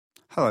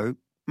Hello,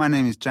 my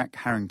name is Jack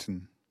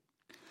Harrington.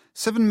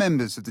 7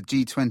 members of the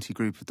G20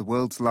 group of the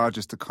world's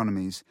largest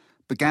economies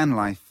began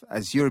life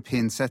as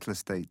European settler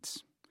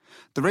states.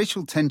 The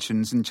racial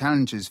tensions and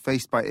challenges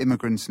faced by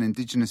immigrants and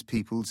indigenous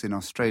peoples in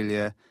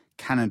Australia,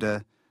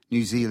 Canada,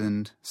 New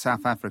Zealand,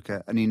 South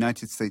Africa and the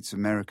United States of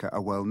America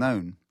are well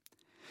known.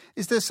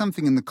 Is there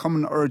something in the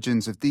common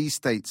origins of these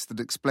states that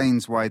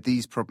explains why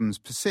these problems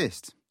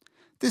persist?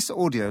 This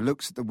audio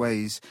looks at the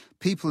ways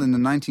people in the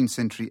 19th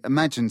century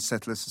imagined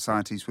settler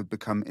societies would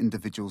become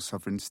individual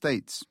sovereign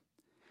states.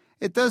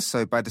 It does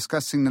so by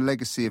discussing the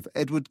legacy of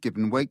Edward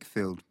Gibbon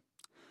Wakefield.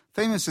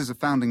 Famous as a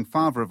founding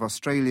father of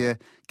Australia,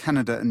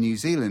 Canada and New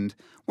Zealand,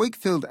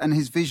 Wakefield and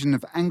his vision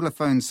of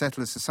Anglophone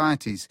settler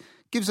societies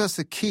gives us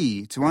a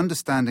key to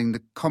understanding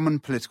the common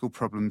political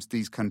problems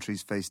these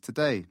countries face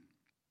today.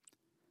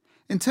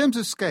 In terms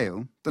of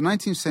scale, the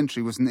 19th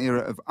century was an era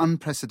of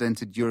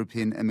unprecedented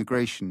European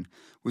emigration,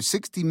 with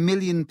 60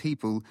 million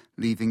people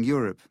leaving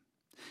Europe.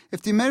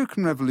 If the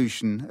American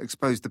Revolution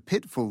exposed the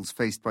pitfalls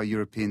faced by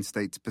European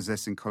states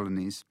possessing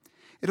colonies,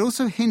 it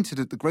also hinted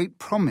at the great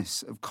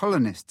promise of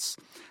colonists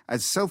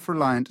as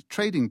self-reliant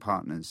trading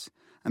partners,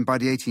 and by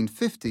the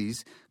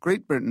 1850s,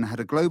 Great Britain had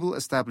a global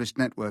established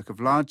network of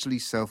largely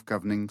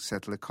self-governing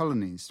settler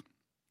colonies.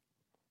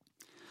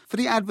 For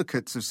the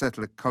advocates of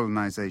settler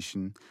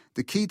colonisation,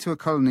 the key to a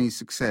colony's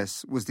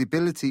success was the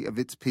ability of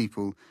its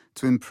people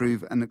to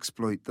improve and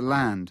exploit the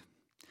land.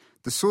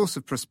 The source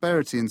of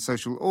prosperity and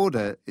social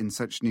order in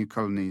such new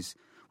colonies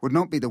would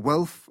not be the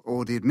wealth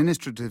or the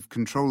administrative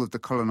control of the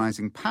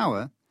colonising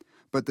power,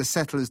 but the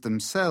settlers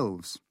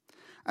themselves.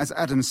 As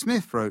Adam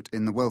Smith wrote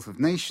in The Wealth of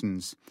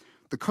Nations,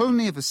 the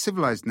colony of a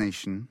civilised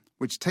nation,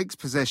 which takes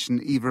possession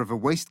either of a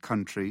waste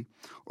country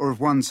or of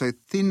one so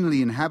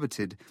thinly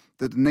inhabited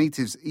that the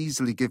natives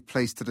easily give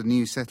place to the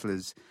new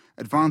settlers,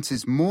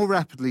 advances more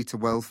rapidly to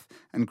wealth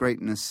and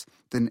greatness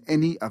than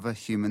any other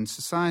human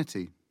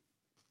society.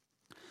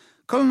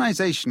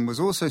 Colonisation was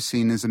also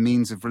seen as a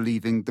means of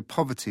relieving the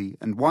poverty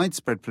and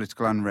widespread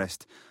political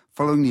unrest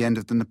following the end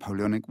of the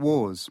Napoleonic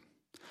Wars.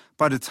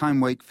 By the time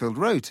Wakefield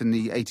wrote in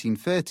the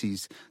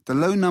 1830s, the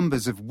low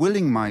numbers of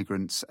willing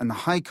migrants and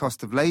the high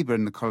cost of labour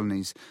in the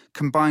colonies,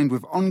 combined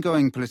with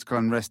ongoing political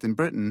unrest in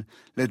Britain,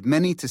 led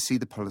many to see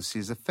the policy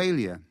as a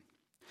failure.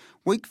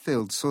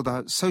 Wakefield saw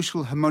the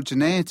social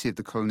homogeneity of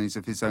the colonies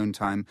of his own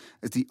time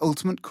as the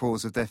ultimate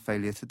cause of their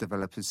failure to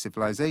develop as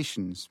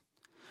civilizations.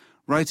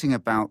 Writing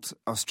about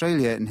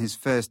Australia in his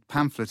first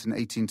pamphlet in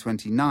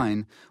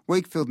 1829,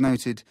 Wakefield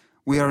noted,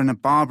 "We are in a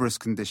barbarous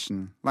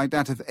condition, like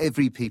that of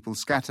every people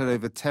scattered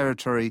over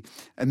territory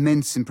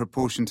immense in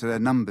proportion to their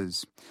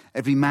numbers.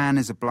 Every man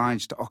is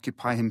obliged to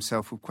occupy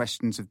himself with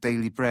questions of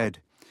daily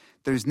bread.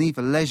 There is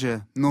neither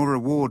leisure nor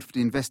reward for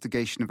the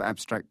investigation of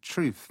abstract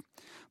truth.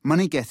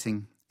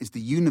 Money-getting is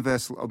the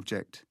universal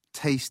object.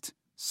 Taste,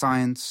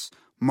 science,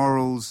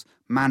 morals,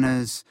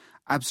 manners,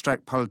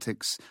 abstract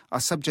politics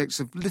are subjects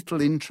of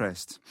little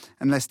interest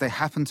unless they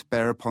happen to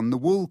bear upon the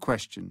wool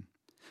question.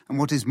 And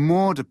what is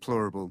more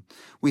deplorable,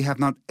 we have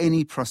not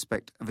any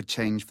prospect of a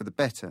change for the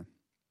better."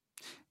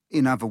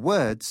 In other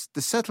words,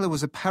 the settler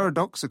was a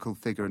paradoxical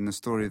figure in the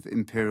story of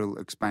imperial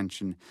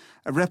expansion,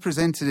 a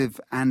representative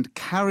and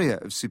carrier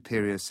of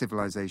superior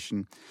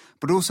civilization,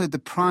 but also the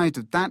pride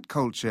of that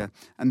culture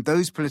and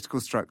those political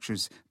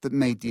structures that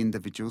made the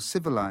individual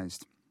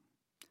civilized.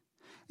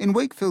 In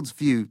Wakefield's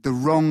view, the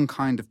wrong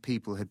kind of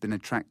people had been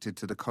attracted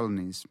to the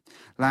colonies.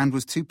 Land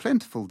was too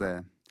plentiful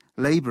there.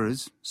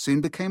 Labourers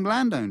soon became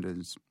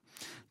landowners,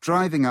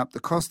 driving up the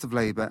cost of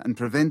labour and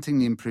preventing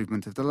the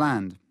improvement of the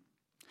land.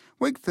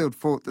 Wakefield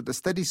thought that the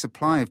steady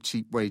supply of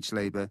cheap wage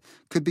labour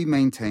could be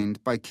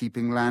maintained by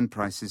keeping land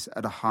prices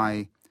at a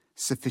high,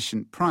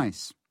 sufficient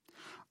price.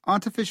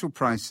 Artificial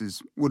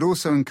prices would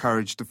also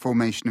encourage the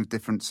formation of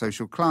different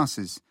social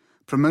classes,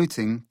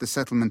 promoting the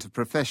settlement of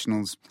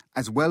professionals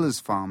as well as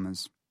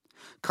farmers.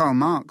 Karl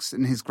Marx,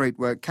 in his great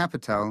work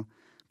Capital,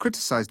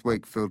 criticised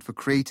Wakefield for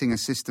creating a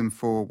system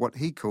for what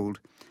he called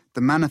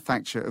the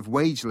manufacture of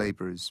wage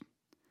labourers.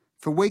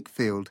 For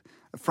Wakefield,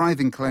 a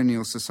thriving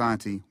colonial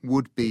society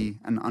would be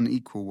an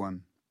unequal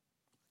one.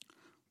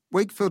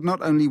 Wakefield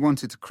not only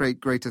wanted to create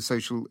greater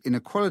social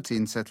inequality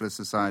in settler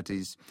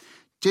societies,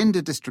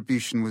 gender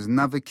distribution was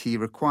another key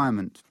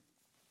requirement.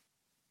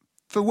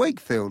 For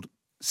Wakefield,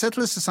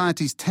 settler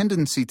society's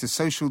tendency to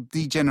social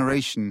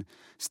degeneration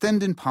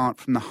stemmed in part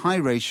from the high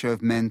ratio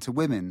of men to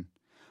women.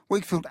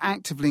 Wakefield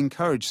actively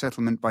encouraged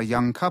settlement by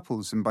young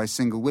couples and by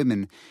single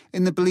women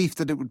in the belief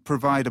that it would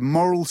provide a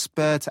moral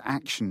spur to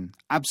action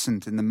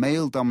absent in the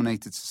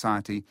male-dominated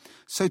society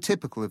so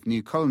typical of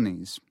new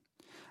colonies.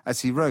 As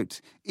he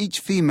wrote,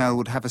 each female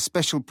would have a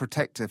special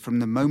protector from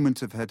the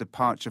moment of her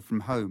departure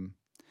from home.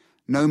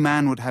 No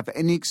man would have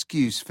any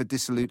excuse for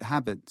dissolute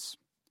habits.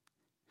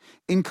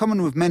 In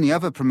common with many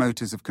other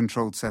promoters of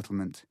controlled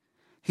settlement,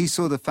 he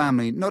saw the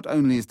family not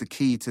only as the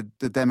key to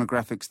the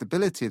demographic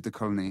stability of the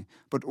colony,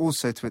 but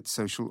also to its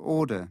social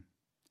order.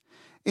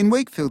 In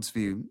Wakefield's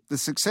view, the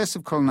success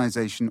of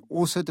colonisation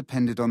also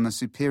depended on the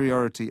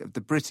superiority of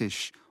the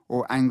British,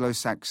 or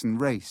Anglo-Saxon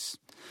race.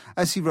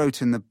 As he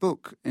wrote in the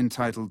book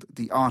entitled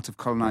The Art of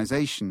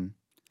Colonization,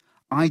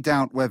 I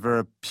doubt whether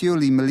a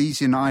purely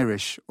Milesian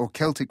Irish or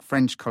Celtic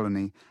French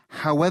colony,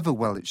 however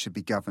well it should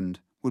be governed,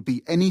 would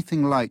be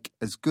anything like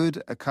as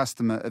good a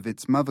customer of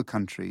its mother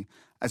country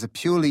as a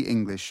purely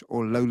English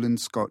or lowland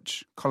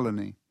Scotch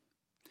colony.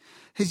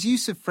 His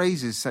use of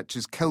phrases such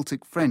as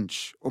Celtic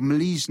French or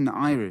Milesian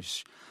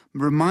Irish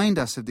remind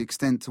us of the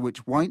extent to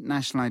which white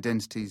national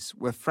identities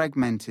were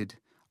fragmented,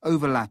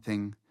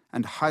 overlapping,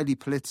 and highly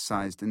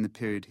politicised in the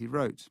period he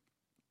wrote.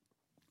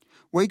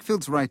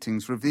 Wakefield's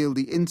writings reveal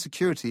the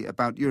insecurity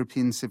about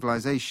European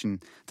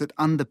civilization that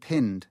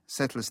underpinned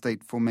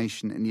settler-state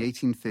formation in the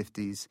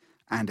 1850s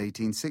and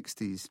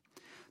 1860s.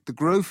 The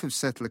growth of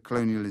settler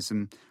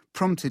colonialism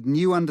prompted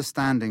new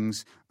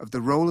understandings of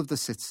the role of the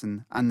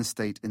citizen and the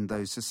state in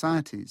those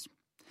societies.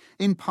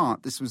 In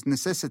part, this was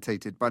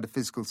necessitated by the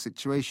physical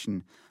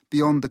situation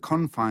beyond the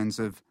confines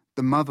of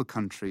the mother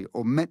country,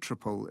 or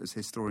metropole as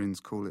historians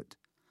call it.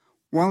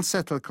 While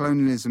settler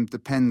colonialism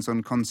depends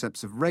on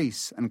concepts of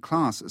race and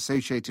class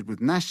associated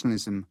with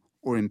nationalism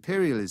or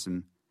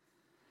imperialism,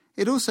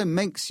 it also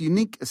makes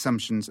unique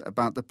assumptions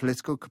about the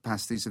political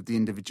capacities of the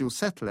individual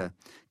settler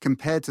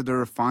compared to the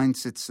refined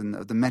citizen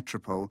of the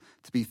metropole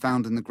to be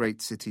found in the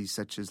great cities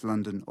such as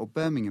London or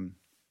Birmingham.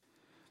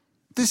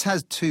 This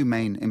has two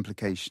main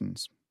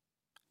implications.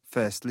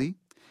 Firstly,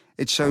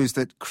 it shows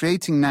that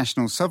creating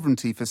national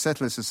sovereignty for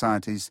settler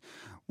societies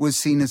was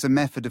seen as a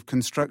method of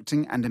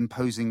constructing and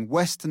imposing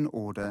Western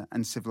order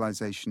and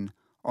civilization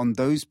on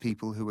those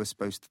people who were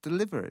supposed to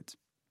deliver it.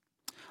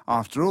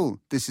 After all,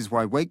 this is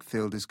why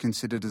Wakefield is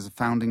considered as a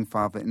founding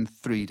father in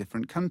 3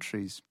 different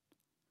countries.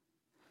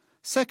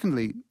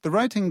 Secondly, the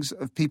writings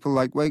of people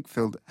like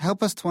Wakefield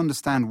help us to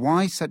understand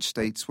why such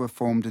states were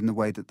formed in the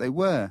way that they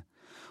were,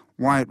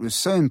 why it was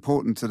so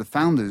important to the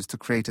founders to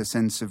create a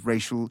sense of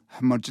racial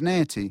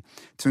homogeneity,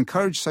 to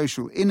encourage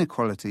social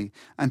inequality,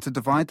 and to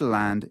divide the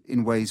land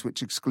in ways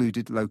which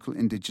excluded local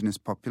indigenous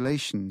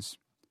populations.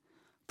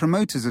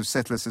 Promoters of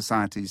settler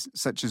societies,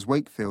 such as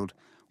Wakefield,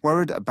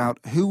 worried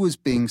about who was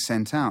being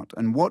sent out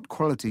and what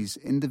qualities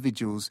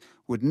individuals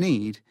would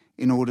need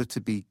in order to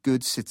be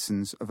good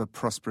citizens of a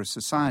prosperous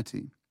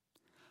society.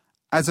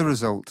 As a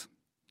result,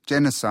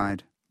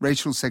 genocide,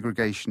 racial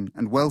segregation,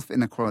 and wealth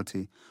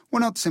inequality were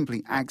not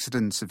simply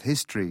accidents of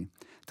history.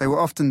 They were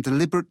often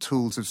deliberate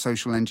tools of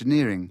social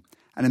engineering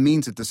and a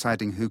means of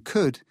deciding who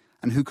could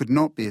and who could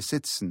not be a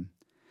citizen.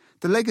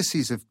 The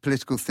legacies of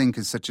political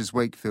thinkers such as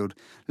Wakefield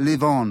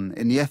live on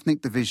in the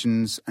ethnic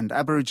divisions and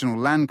Aboriginal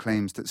land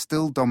claims that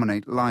still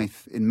dominate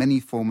life in many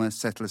former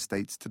settler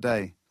states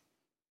today.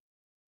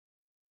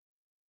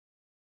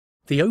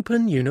 The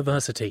Open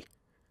University.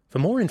 For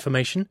more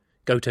information,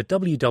 go to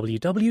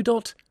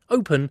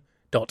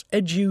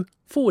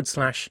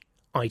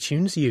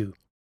www.open.edu/iTunes U.